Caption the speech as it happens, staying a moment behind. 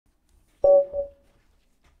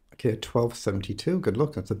Okay, 1272. Good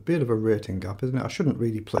luck. That's a bit of a rating gap, isn't it? I shouldn't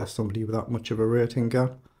really play somebody with that much of a rating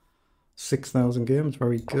gap. 6,000 games,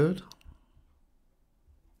 very good.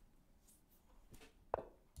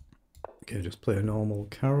 Okay, just play a normal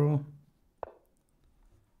carol.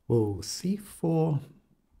 Whoa, c4.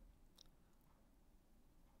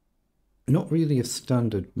 Not really a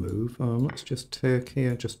standard move. Let's just take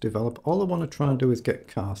here, just develop. All I want to try and do is get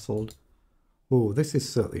castled. Oh, this is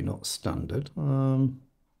certainly not standard.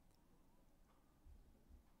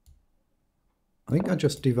 I think I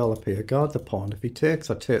just develop here, guard the pawn. If he takes,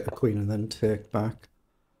 I take the queen and then take back.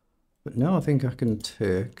 But now I think I can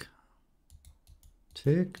take,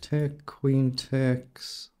 queen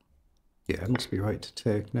takes. Yeah, it must be right to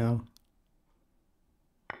take now.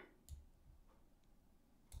 I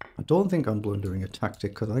don't think I'm blundering a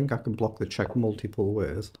tactic because I think I can block the check multiple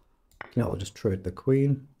ways. Now I'll just trade the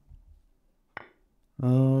queen.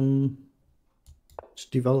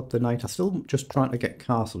 Just develop the knight. I'm still just trying to get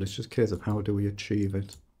castle. It's just a case of how do we achieve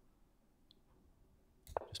it.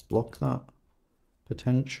 Just block that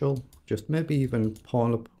potential. Just maybe even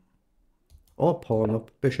pawn up or pawn up,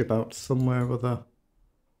 bishop out somewhere or other.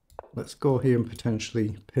 Let's go here and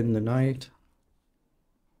potentially pin the knight.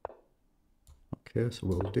 Okay, so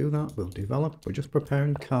we'll do that. We'll develop. We're just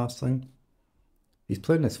preparing castling. He's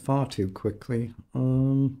playing this far too quickly.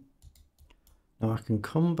 Now I can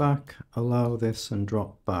come back, allow this and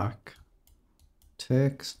drop back.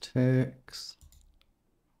 Takes.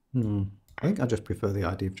 I think I just prefer the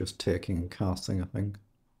idea of just taking and casting, I think.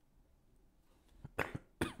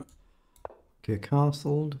 Okay,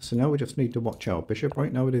 castled. So now we just need to watch our bishop.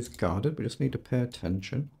 Right now it is guarded. We just need to pay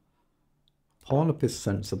attention. Pawn up is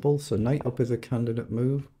sensible, so knight up is a candidate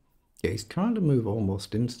move. Yeah, he's trying to move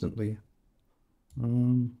almost instantly.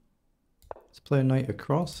 Let's play knight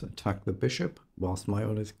across, attack the bishop whilst my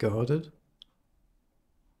own is guarded.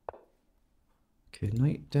 Okay,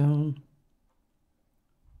 knight down.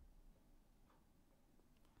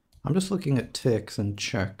 I'm just looking at takes and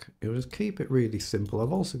check. It'll just keep it really simple.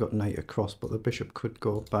 I've also got knight across, but the bishop could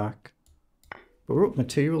go back. But we're up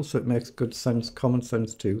material, so it makes good sense, common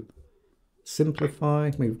sense to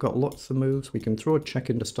simplify. We've got lots of moves. We can throw a check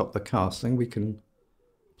in to stop the castling. We can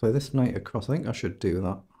play this knight across. I think I should do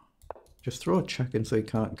that. Just throw a check in so he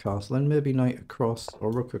can't castle. Then maybe knight across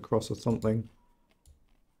or rook across or something.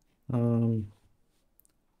 I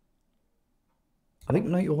think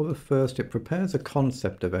knight over first, it prepares a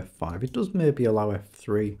concept of f5. It does maybe allow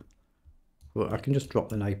f3. But I can just drop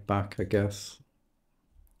the knight back, I guess.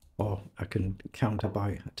 Or I can counter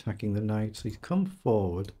by attacking the knight. So he's come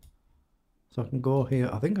forward. So I can go here.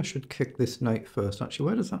 I think I should kick this knight first. Actually,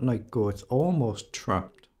 where does that knight go? It's almost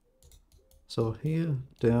trapped. So here,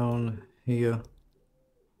 down, here.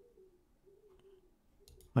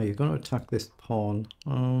 Oh, you're going to attack this pawn.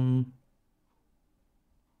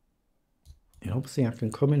 Yeah, obviously I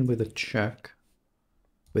can come in with a check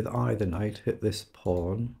with either knight, hit this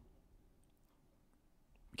pawn.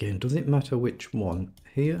 Again, does it matter which one?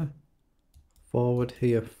 Here, forward,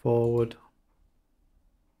 here, forward.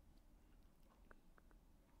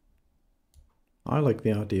 I like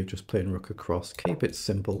the idea of just playing rook across. Keep it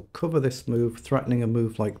simple. Cover this move, threatening a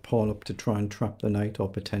move like pawn up to try and trap the knight or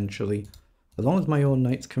potentially. As long as my own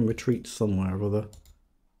knights can retreat somewhere or other.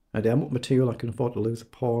 And I'm up material, I can afford to lose a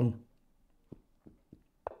pawn.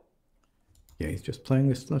 Yeah, he's just playing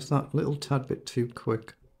this that little tad bit too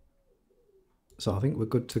quick. So I think we're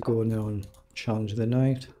good to go now and challenge the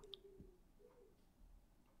knight.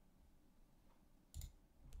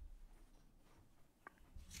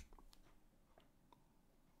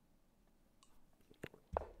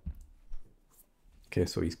 Okay,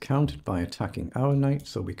 so he's countered by attacking our knight,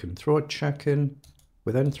 so we can throw a check in.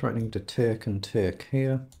 We're then threatening to take and take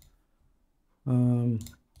here. Gain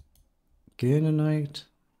a knight.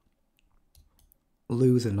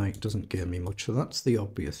 Lose a knight doesn't gain me much, so that's the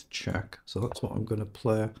obvious check. So that's what I'm going to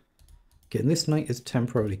play. Again, this knight is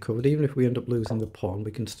temporarily covered. Even if we end up losing the pawn,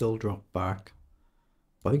 we can still drop back.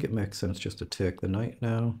 But I think it makes sense just to take the knight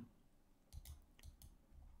now.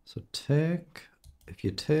 So take. If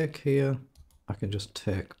you take here, I can just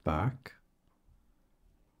take back.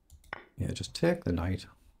 Yeah, just take the knight.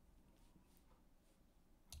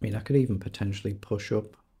 I mean, I could even potentially push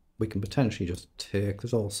up. We can potentially just take.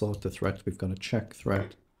 There's all sorts of threats. We've got a check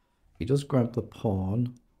threat. He does grab the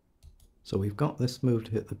pawn. So we've got this move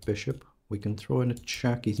to hit the bishop. We can throw in a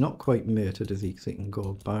check. He's not quite mated, is he? So he can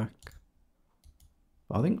go back.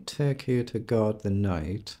 But I think take here to guard the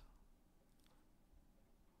knight.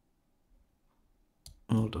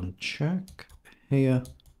 Hold on, check. Here,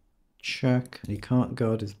 check. He can't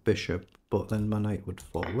guard his bishop, but then my knight would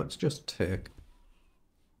fall. Let's just take.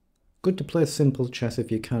 Good to play simple chess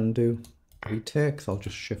if you can do. If he takes, I'll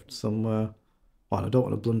just shift somewhere. Well, I don't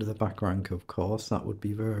want to blunder the back rank, of course. That would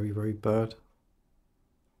be very, very bad.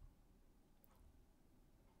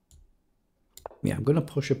 Yeah, I'm going to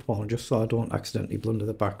push a pawn just so I don't accidentally blunder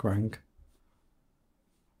the back rank.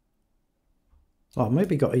 Oh, I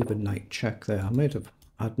maybe got even knight check there. I might have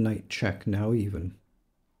had knight check now even.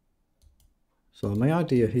 So my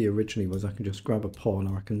idea here originally was I can just grab a pawn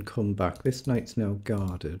or I can come back. This knight's now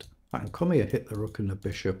guarded. I can come here, hit the rook and the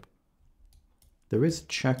bishop. There is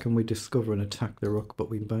check and we discover and attack the rook, but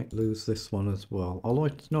we might lose this one as well. Although,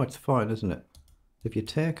 it's fine, isn't it? If you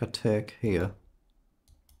take, I take here.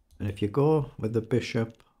 And if you go with the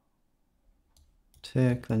bishop,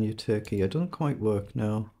 take, then you take here. It doesn't quite work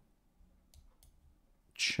now.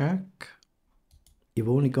 Check. You've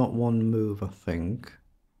only got one move, I think.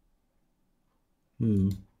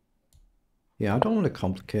 Yeah, I don't want to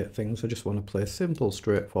complicate things. I just want to play simple,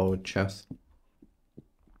 straightforward chess.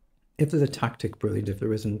 If there's a tactic, brilliant. If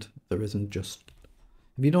there isn't, there isn't. Just,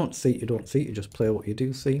 if you don't see it, you don't see it. You just play what you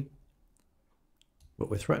do see.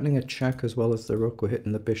 But we're threatening a check as well as the rook. We're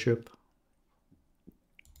hitting the bishop.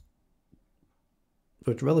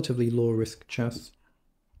 So it's relatively low risk chess.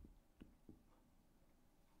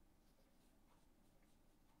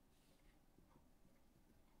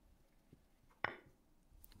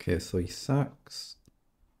 Okay, so he sacks.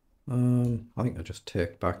 I think I just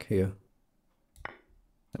take back here.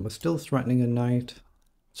 And we're still threatening a knight.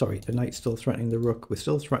 Sorry, the knight's still threatening the rook. We're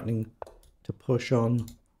still threatening to push on.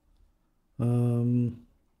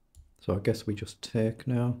 So I guess we just take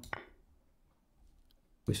now.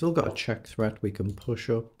 We still got a check threat. We can push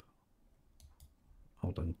up.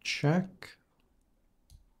 Hold on, check.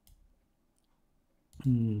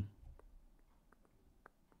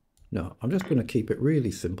 No, I'm just going to keep it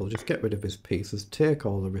really simple. Just get rid of his pieces, take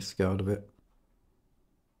all the risk out of it.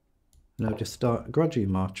 Now just start gradually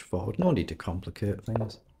march forward. No need to complicate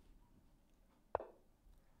things.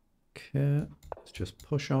 Okay, let's just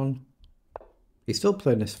push on. He's still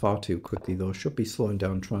playing this far too quickly though. Should be slowing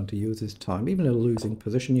down, trying to use his time. Even in a losing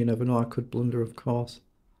position, you never know. I could blunder, of course.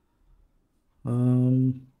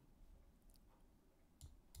 I'm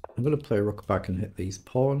going to play rook back and hit these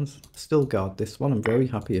pawns. Still guard this one. I'm very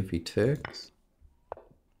happy if he takes.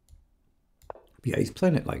 But yeah, he's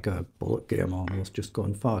playing it like a bullet game almost, just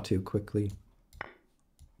going far too quickly.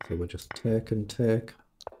 So we'll just take and take.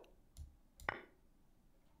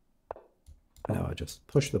 Now I just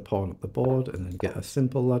push the pawn up the board and then get a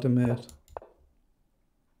simple ladder mate.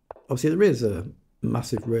 Obviously there is a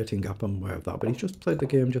massive rating gap, I'm aware of that, but he's just played the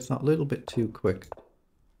game just that little bit too quick.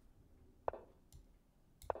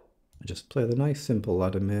 I just play the nice simple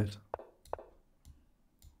ladder mate.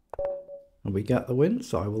 And we get the win,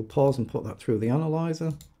 so I will pause and put that through the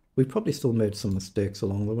analyzer. We've probably still made some mistakes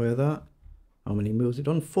along the way there. How many moves have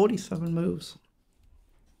we done? 47 moves.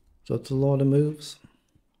 So it's a lot of moves.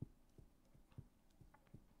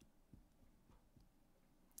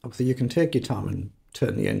 Obviously you can take your time and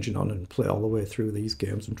turn the engine on and play all the way through these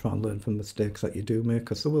games and try and learn from mistakes that you do make,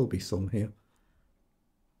 because there will be some here.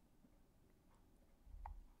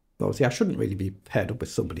 Obviously I shouldn't really be paired up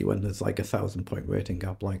with somebody when there's like a 1,000-point rating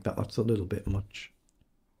gap like that. That's a little bit much.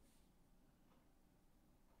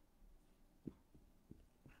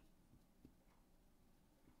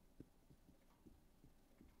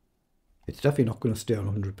 It's definitely not going to stay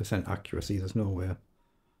on 100% accuracy. There's no way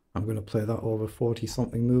I'm going to play that over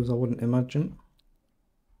 40-something moves, I wouldn't imagine.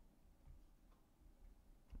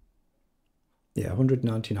 Yeah,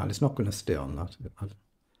 199. It's not going to stay on that.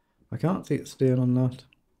 I can't see it staying on that.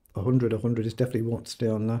 100 it definitely won't stay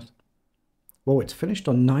on that. Whoa, it's finished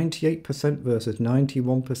on 98% versus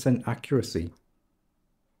 91% accuracy.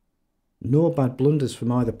 No bad blunders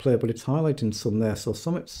from either player, but it's highlighting some there. So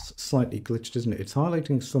some it's slightly glitched, isn't it? It's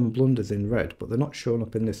highlighting some blunders in red, but they're not showing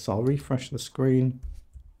up in this. So I'll refresh the screen.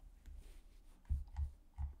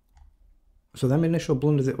 So them initial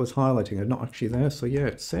blunders it was highlighting are not actually there. So yeah,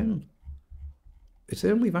 it's saying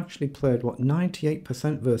we've actually played, what,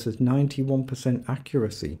 98% versus 91%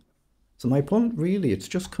 accuracy. So my opponent really, it's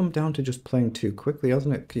just come down to just playing too quickly,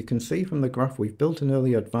 hasn't it? You can see from the graph we've built an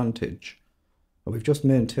early advantage. And we've just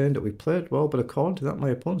maintained it. We played well, but according to that, my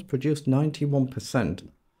opponent's produced 91%.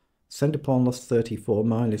 Centre pawn lost 34,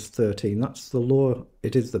 minus 13. That's the lower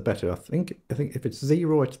it is, the better. I think if it's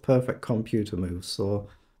 0, it's perfect computer moves. So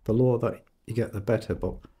the lower that you get, the better.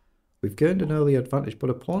 But we've gained an early advantage, but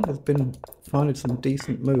opponent has been finding some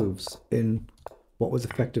decent moves in what was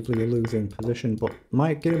effectively a losing position. But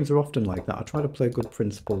my games are often like that. I try to play good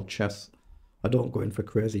principled chess. I don't go in for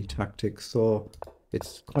crazy tactics, so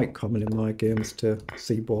it's quite common in my games to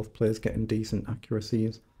see both players getting decent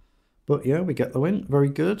accuracies. But yeah, we get the win. Very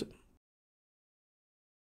good.